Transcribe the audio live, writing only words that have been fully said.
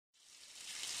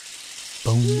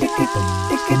Hello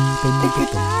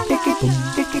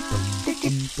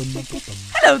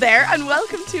there and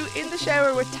welcome to In the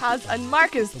Shower with Taz and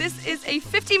Marcus. This is a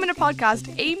 15-minute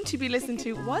podcast aimed to be listened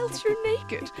to whilst you're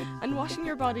naked and washing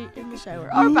your body in the shower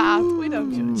or bath. We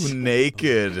don't judge.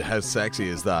 Naked. How sexy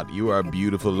is that? You are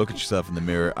beautiful. Look at yourself in the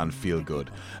mirror and feel good.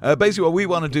 Basically what we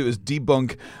want to do is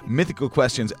debunk mythical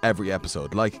questions every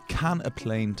episode, like can a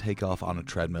plane take off on a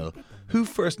treadmill? Who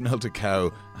first milked a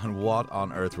cow and what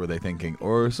on earth were they thinking?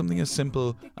 Or something as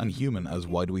simple and human as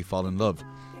why do we fall in love?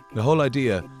 The whole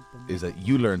idea is that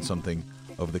you learn something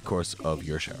over the course of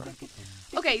your shower.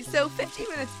 Okay, so 15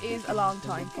 minutes is a long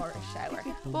time for a shower,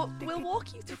 but we'll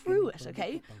walk you through it,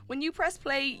 okay? When you press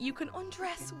play, you can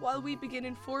undress while we begin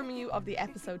informing you of the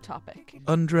episode topic.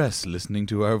 Undress listening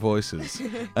to our voices.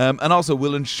 And also,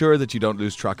 we'll ensure that you don't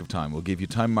lose track of time. We'll give you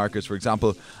time markers. For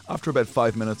example, after about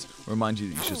 5 minutes, remind you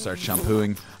that you should start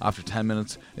shampooing. After 10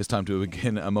 minutes, it's time to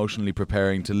begin emotionally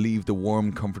preparing to leave the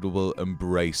warm, comfortable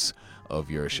embrace of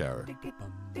your shower.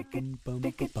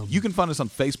 You can find us on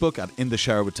Facebook at In the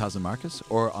Shower with Taz and Marcus,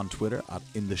 or on Twitter at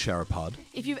In the Shower Pod.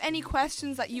 If you have any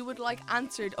questions that you would like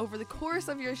answered over the course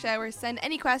of your shower, send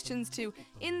any questions to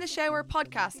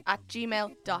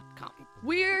intheshowerpodcast@gmail.com.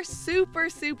 We're super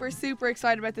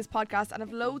excited about this podcast and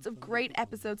have loads of great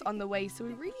episodes on the way, so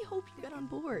we really hope you get on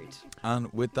board.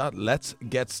 And with that, let's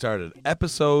get started.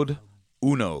 Episode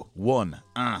One.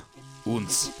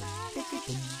 Uns.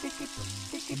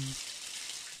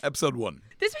 Episode 1.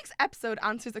 This week's episode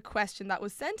answers a question that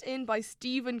was sent in by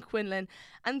Stephen Quinlan,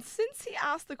 and since he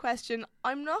asked the question,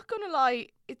 I'm not going to lie,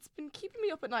 it's been keeping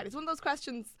me up at night. It's one of those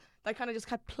questions that kind of just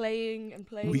kept playing and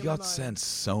playing. We in my got mind. sent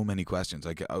so many questions.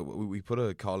 Like we put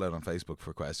a call out on Facebook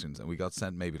for questions, and we got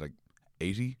sent maybe like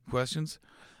 80 questions.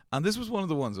 And this was one of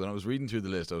the ones when I was reading through the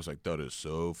list, I was like, that is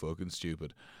so fucking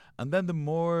stupid. And then the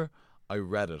more I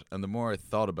read it and the more I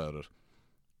thought about it,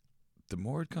 the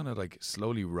more it kind of like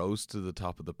slowly rose to the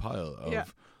top of the pile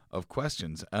of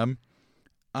questions. And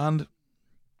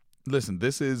listen,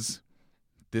 this is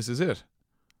it.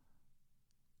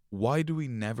 Why do we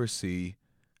never see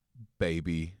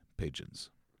baby pigeons?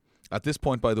 At this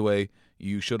point, by the way,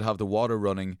 you should have the water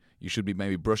running. You should be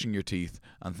maybe brushing your teeth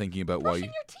and thinking about brushing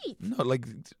why. your teeth? No, like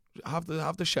have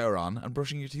the shower on and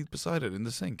brushing your teeth beside it in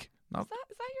the sink. Not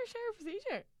Is that your shower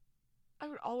procedure? I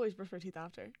would always brush my teeth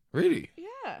after. really.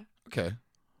 Yeah. Okay.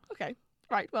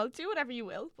 Right, well, do whatever you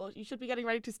will, but you should be getting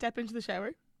ready to step into the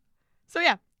shower. So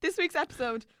yeah, this week's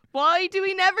episode, why do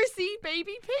we never see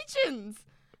baby pigeons?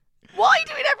 Why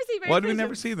do we never see baby pigeons? Why do we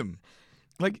never see them?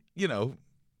 Like, you know,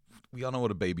 we all know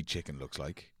what a baby chicken looks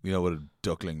like. We know what a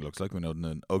duckling looks like. We know what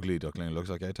an ugly duckling looks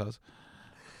like, Taz?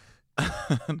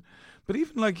 But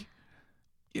even like,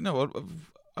 you know,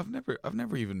 I've never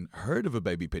even heard of a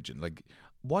baby pigeon. Like,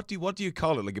 what do you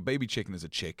call it? Like a baby chicken is a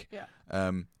chick. Yeah.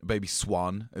 A baby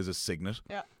swan is a cygnet.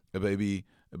 Yeah. A baby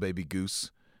goose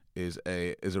is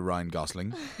a Ryan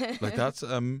Gosling. Like that's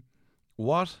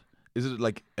what is it,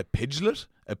 like a pidgelet?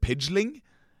 A pidgeling?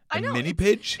 I know, mini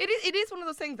pidge? It is one of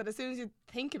those things that as soon as you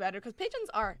think about it, because pigeons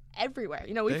are everywhere.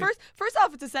 You know, They- first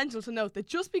off, it's essential to note that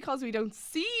just because we don't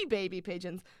see baby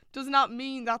pigeons does not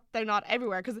mean that they're not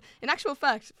everywhere. Because in actual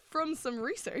fact, from some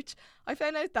research, I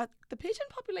found out that the pigeon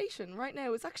population right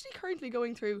now is actually currently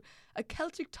going through a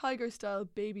Celtic tiger-style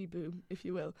baby boom, if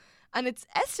you will. And it's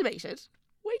estimated,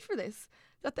 wait for this,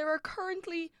 that there are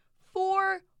currently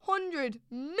 400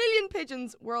 million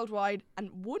pigeons worldwide,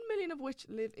 and 1 million of which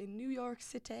live in New York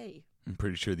City. I'm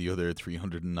pretty sure the other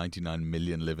 399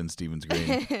 million live in Stevens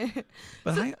Green.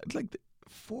 But like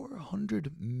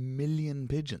 400 million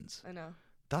pigeons. I know.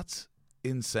 That's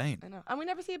insane. I know. And we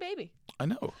never see a baby. I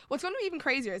know. What's going to be even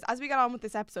crazier is as we get on with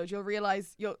this episode, you'll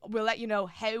realise we'll let you know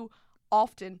how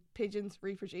often pigeons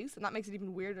reproduce, and that makes it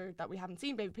even weirder that we haven't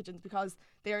seen baby pigeons because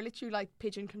they are literally like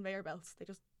pigeon conveyor belts. They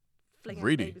just fling out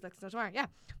Really? babies like it's no tomorrow. Yeah.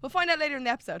 We'll find out later in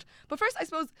the episode. But first, I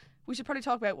suppose we should probably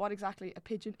talk about what exactly a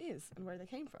pigeon is and where they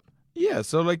came from. Yeah,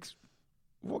 so like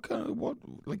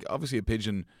obviously a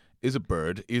pigeon is a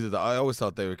bird. I always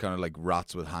thought they were kind of like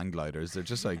rats with hang gliders. They're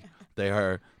just like, they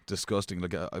are disgusting.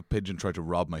 Like a pigeon tried to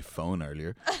rob my phone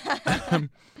earlier.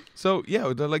 So yeah,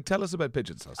 like tell us about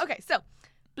pigeons. Okay, so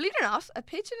believe it or not, a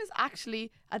pigeon is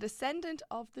actually a descendant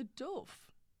of the dove.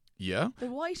 Yeah. The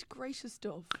white gracious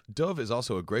dove. Dove is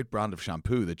also a great brand of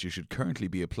shampoo that you should currently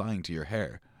be applying to your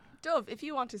hair. Dove, if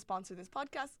you want to sponsor this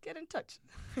podcast, get in touch.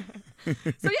 So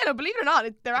yeah, no, believe it or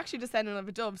not, they're actually descendant of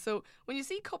a dove. So when you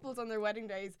see couples on their wedding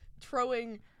days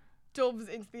throwing doves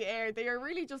into the air, they are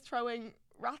really just throwing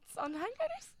rats on hang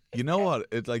gliders. You know what?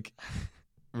 It's like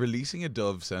releasing a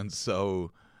dove sounds so,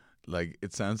 like,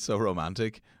 it sounds so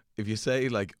romantic. if you say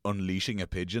like unleashing a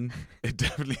pigeon, it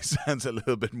definitely sounds a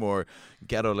little bit more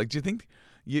ghetto. Like, do you think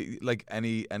you like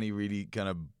any really kind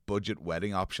of budget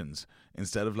wedding options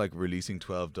instead of like releasing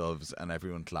 12 doves and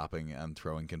everyone clapping and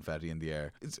throwing confetti in the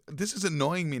air? This is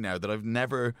annoying me now that I've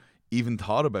never even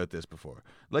thought about this before.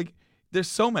 Like, there's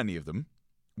so many of them.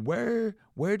 Where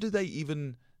do they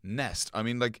even nest? I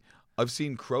mean, like, I've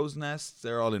seen crow's nests.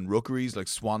 They're all in rookeries, like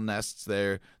swan nests.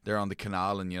 They're on the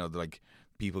canal, and like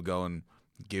people go and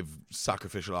give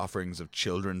sacrificial offerings of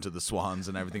children to the swans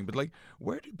and everything. But like,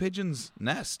 where do pigeons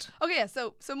nest? Okay, yeah.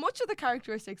 So much of the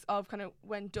characteristics of kind of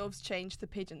when doves change to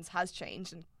pigeons has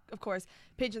changed, and of course,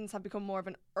 pigeons have become more of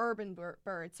an urban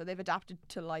bird, so they've adapted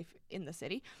to life in the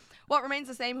city. What remains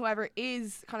the same, however,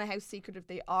 is kind of how secretive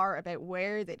they are about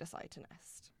where they decide to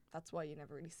nest. That's why you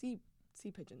never really see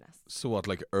pigeon nests. So what,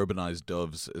 like urbanized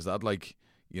doves? Is that like,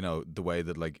 the way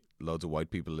that like loads of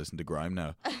white people listen to grime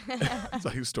now? It's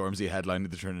like Stormzy headlining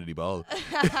the Trinity Ball.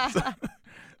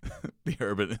 the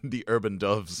urban doves. The urban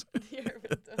doves.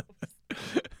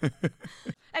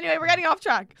 Anyway, we're getting off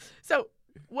track. So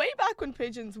way back when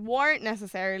pigeons weren't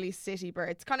necessarily city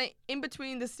birds, kind of in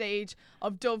between the stage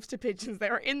of doves to pigeons, they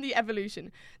were in the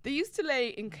evolution. They used to lay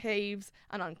in caves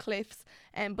and on cliffs,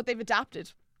 but they've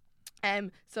adapted.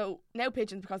 So now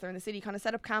pigeons, because they're in the city, kind of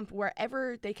set up camp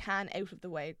wherever they can out of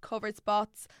the way. Covered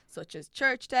spots such as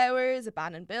church towers,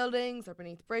 abandoned buildings, or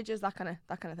beneath bridges, that kind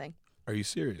of thing. Are you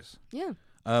serious? Yeah.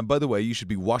 By the way, you should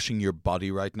be washing your body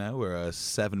right now. We're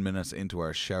 7 minutes into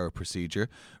our shower procedure.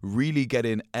 Really get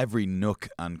in every nook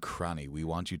and cranny. We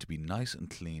want you to be nice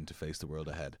and clean to face the world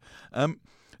ahead.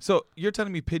 So you're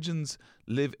telling me pigeons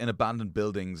live in abandoned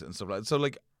buildings and stuff like that. So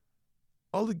like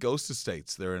all the ghost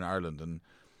estates there in Ireland and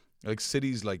like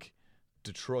cities like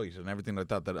Detroit and everything like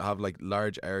that have like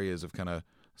large areas of kind of, I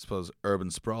suppose,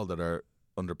 urban sprawl that are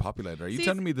underpopulated. Are you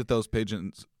telling me that those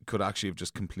pigeons could actually have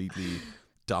just completely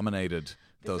dominated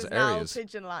those areas? Now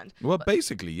pigeon land. Well,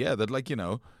 basically, yeah. That like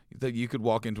that you could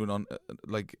walk into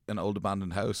an old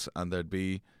abandoned house and there'd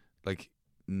be like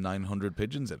 900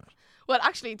 pigeons in it. Well,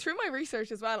 actually, through my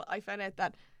research as well, I found out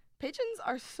that pigeons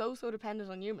are so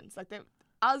dependent on humans. Like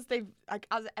as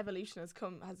evolution has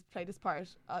played its part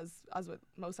as with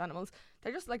most animals,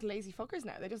 they're just like lazy fuckers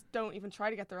now. They just don't even try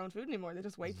to get their own food anymore. They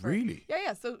just wait for Really? it.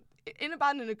 Yeah. So in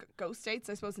abandoned ghost states,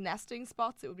 I suppose nesting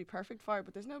spots it would be perfect for,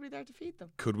 but there's nobody there to feed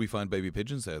them. Could we find baby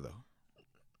pigeons there though?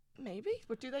 Maybe,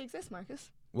 but do they exist,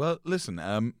 Marcus? Well,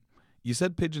 listen. You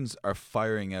said pigeons are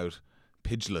firing out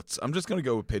pidglets. I'm just gonna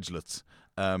go with pidglets.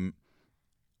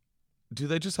 Do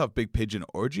they just have big pigeon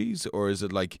orgies, or is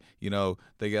it like,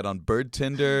 they get on bird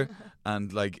Tinder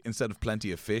and like instead of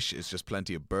plenty of fish, it's just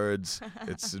plenty of birds?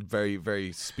 It's very,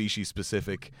 very species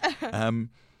specific.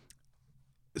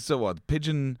 So what?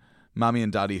 Pigeon mommy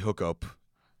and daddy hook up,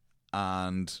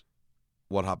 and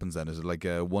what happens then? Is it like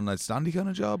a one night standy kind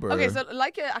of job? Or? Okay, so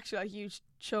like a huge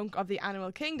chunk of the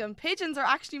animal kingdom, pigeons are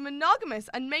actually monogamous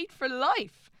and mate for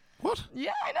life. What?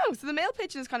 Yeah, I know. So the male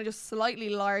pigeon is kind of just slightly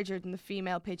larger than the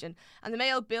female pigeon, and the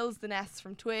male builds the nests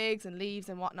from twigs and leaves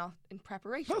and whatnot in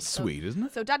preparation. That's sweet, isn't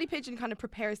it? So daddy pigeon kind of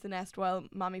prepares the nest while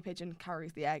mommy pigeon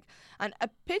carries the egg. And a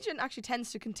pigeon actually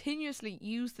tends to continuously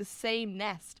use the same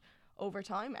nest over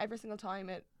time. Every single time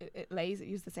it lays, it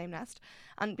uses the same nest.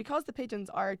 And because the pigeons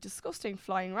are disgusting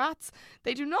flying rats,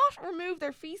 they do not remove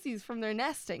their feces from their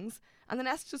nestings, and the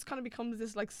nest just kind of becomes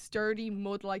this like sturdy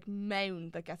mud-like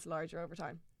mound that gets larger over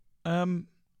time.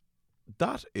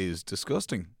 That is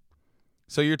disgusting.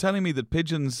 So you're telling me that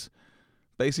pigeons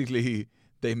basically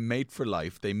they mate for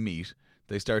life, they meet,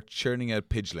 they start churning out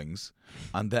pidglings,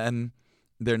 and then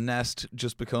their nest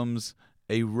just becomes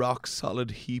a rock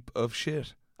solid heap of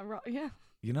shit. Yeah.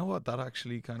 You know what? That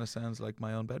actually kind of sounds like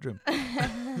my own bedroom.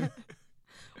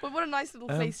 Well, what a nice little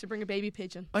place to bring a baby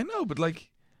pigeon. I know, but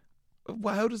like,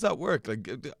 how does that work? Like,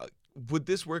 would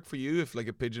this work for you if like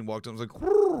a pigeon walked up and was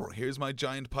like, here's my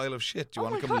giant pile of shit, do you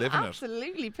want to come live in it?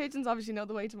 Absolutely. Pigeons obviously know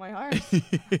the way to my heart.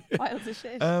 Piles of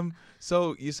shit.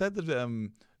 So you said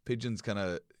that pigeons kind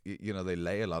of, they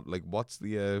lay a lot. Like, what's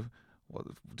the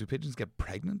do pigeons get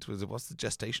pregnant? What's the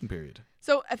gestation period?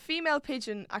 So a female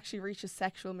pigeon actually reaches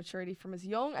sexual maturity from as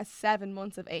young as 7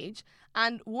 months of age,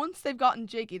 and once they've gotten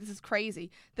jiggy, this is crazy,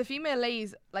 the female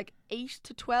lays like 8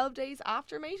 to 12 days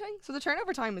after mating. So the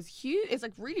turnover time is huge. It's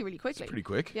like really, really quickly. It's pretty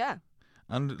quick. Yeah.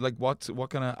 And like, what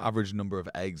kind of average number of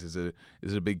eggs is it?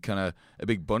 Is it a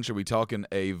big bunch? Are we talking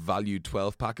a value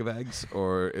 12 pack of eggs,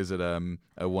 or is it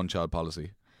a one child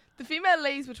policy? The female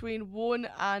lays between 1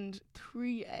 and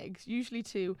 3 eggs, usually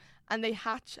 2, and they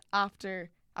hatch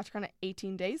after kind of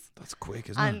 18 days. That's quick,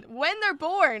 isn't it? And when they're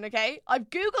born, okay,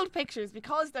 I've Googled pictures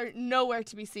because they're nowhere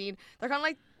to be seen. They're kind of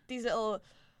like these little,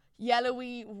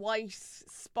 yellowy, white,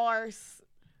 sparse.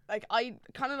 Like I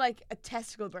kind of like a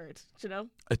testicle bird, do you know?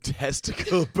 A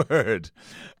testicle bird.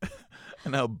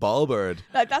 And a ball bird.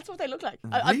 Like that's what they look like.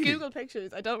 I've Really? Googled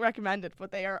pictures. I don't recommend it,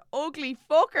 but they are ugly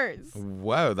fuckers.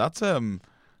 Wow, that's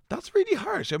really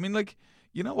harsh. I mean, like,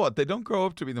 you know what? They don't grow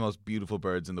up to be the most beautiful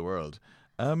birds in the world.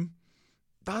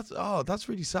 That's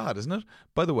really sad, isn't it?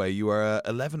 By the way, you are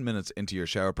 11 minutes into your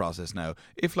shower process now.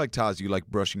 If, like Taz, you like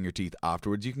brushing your teeth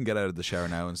afterwards, you can get out of the shower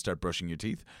now and start brushing your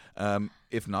teeth.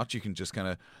 If not, you can just kind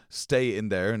of stay in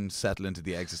there and settle into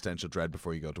the existential dread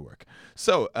before you go to work.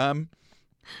 So,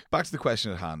 back to the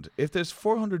question at hand. If there's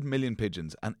 400 million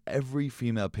pigeons and every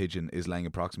female pigeon is laying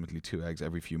approximately 2 eggs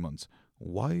every few months,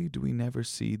 why do we never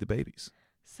see the babies?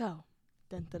 So,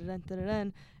 dun, dun, dun, dun, dun,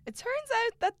 dun. It turns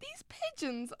out that these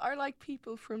pigeons are like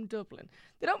people from Dublin.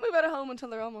 They don't move out of home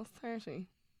until they're almost 30.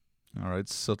 All right,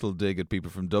 subtle dig at people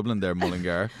from Dublin there,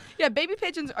 Mullingar. Yeah, baby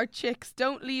pigeons or chicks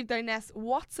don't leave their nest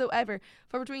whatsoever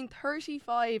for between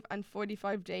 35 and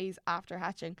 45 days after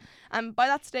hatching. And by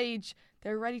that stage,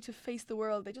 they're ready to face the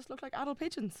world. They just look like adult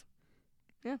pigeons.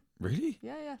 Yeah. Really?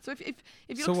 Yeah. So if you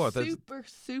So look what, that's-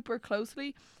 super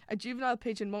closely, a juvenile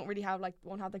pigeon won't have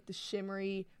the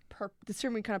shimmery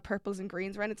kind of purples and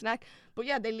greens around its neck. But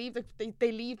yeah, they leave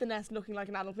the nest looking like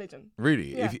an adult pigeon.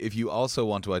 Really? Yeah. If you also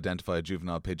want to identify a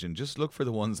juvenile pigeon, just look for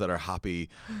the ones that are happy.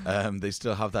 They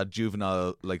still have that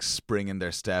juvenile like spring in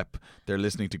their step. They're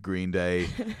listening to Green Day.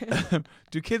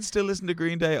 Do kids still listen to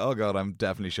Green Day? Oh God, I'm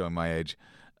definitely showing my age.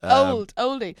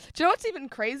 Oldie. Do you know what's even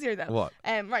crazier though? What?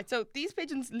 Right, so these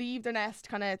pigeons leave their nest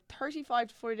kind of 35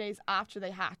 to 40 days after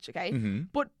they hatch, okay? Mhm.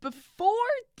 But before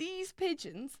these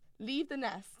pigeons leave the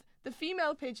nest, the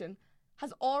female pigeon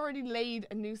has already laid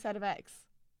a new set of eggs.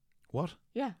 What?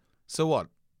 Yeah. So what?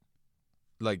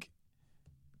 Like,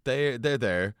 they're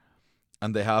there,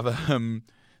 and they have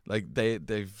like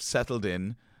they've settled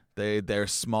in. They're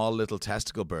small little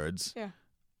testicle birds. Yeah.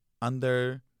 And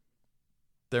their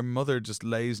mother just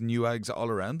lays new eggs all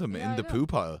around them Yeah, in the I know. poo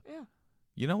pile. Yeah.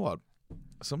 You know what?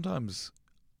 Sometimes,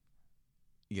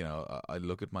 I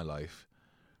look at my life,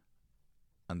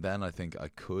 and then I think I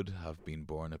could have been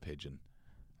born a pigeon,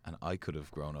 and I could have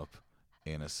grown up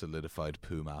in a solidified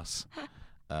poo mass,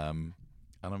 and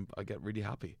I get really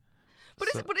happy. But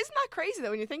isn't that crazy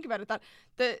though when you think about it, that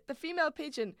the female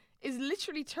pigeon is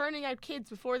literally turning out kids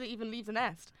before they even leave the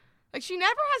nest? Like she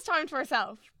never has time to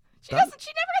herself. She never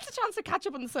gets a chance to catch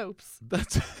up on the soaps.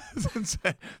 That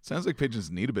sounds like pigeons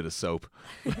need a bit of soap.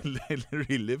 They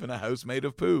literally live in a house made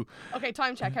of poo. Okay,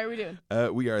 time check. How are we doing?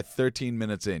 We are 13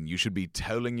 minutes in. You should be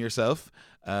toweling yourself.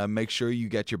 Make sure you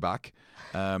get your back.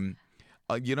 You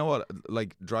know what?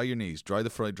 Like, dry your knees, dry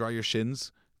your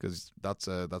shins, because that's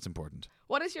important.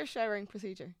 What is your showering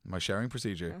procedure? My showering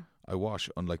procedure. Yeah. I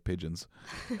wash, unlike pigeons.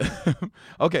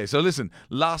 Okay, so listen.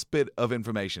 Last bit of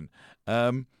information.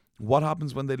 What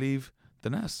happens when they leave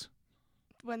the nest?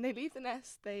 When they leave the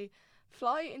nest, they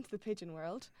fly into the pigeon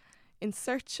world in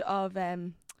search of,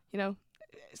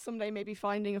 someday maybe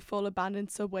finding a full abandoned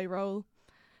subway roll.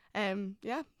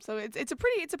 So it's a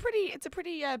pretty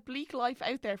bleak life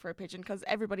out there for a pigeon because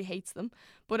everybody hates them.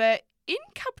 But in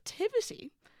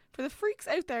captivity, for the freaks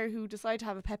out there who decide to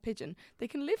have a pet pigeon, they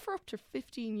can live for up to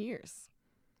 15 years.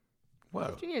 Wow.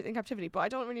 15 years in captivity, but I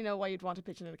don't really know why you'd want a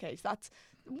pigeon in a cage. That's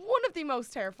one of the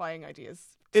most terrifying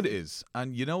ideas. It is.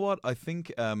 And you know what? I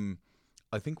think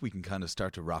we can kind of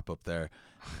start to wrap up there.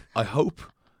 I hope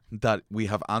that we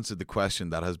have answered the question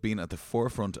that has been at the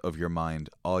forefront of your mind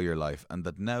all your life, and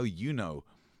that now you know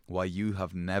why you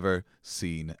have never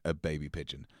seen a baby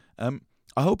pigeon. I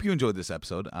hope you enjoyed this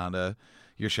episode and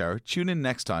your shower. Tune in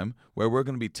next time where we're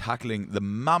going to be tackling the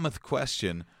mammoth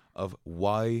question of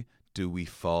why do we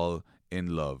fall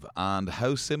in love and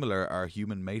how similar are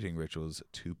human mating rituals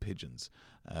to pigeons.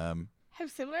 How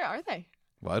similar are they?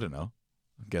 Well, I don't know.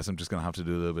 I guess I'm just going to have to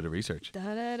do a little bit of research.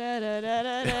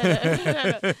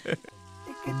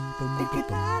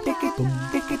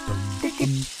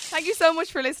 Thank you so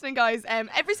much for listening, guys.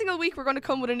 Every single week we're going to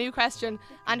come with a new question,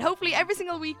 and hopefully every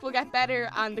single week we'll get better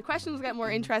and the questions will get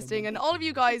more interesting, and all of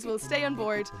you guys will stay on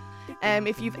board.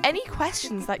 If you've any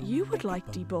questions that you would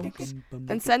like debunked,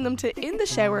 then send them to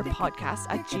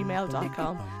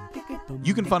intheshowerpodcast@gmail.com.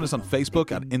 You can find us on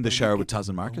Facebook at In The Shower with Taz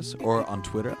and Marcus, or on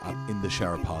Twitter at In The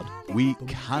Shower Pod. We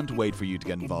can't wait for you to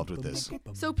get involved with this.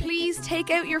 So please take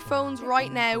out your phones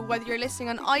right now, whether you're listening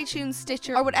on iTunes,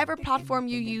 Stitcher, or whatever platform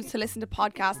you use to listen to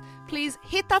podcasts. Please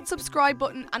hit that subscribe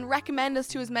button and recommend us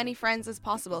to as many friends as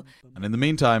possible. And in the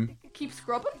meantime, Keep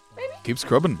scrubbing, maybe? keep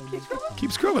scrubbing. Keep scrubbing.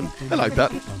 Keep scrubbing. I like that.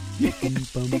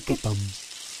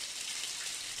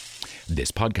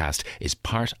 This podcast is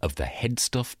part of the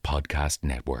Headstuff Podcast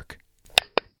Network.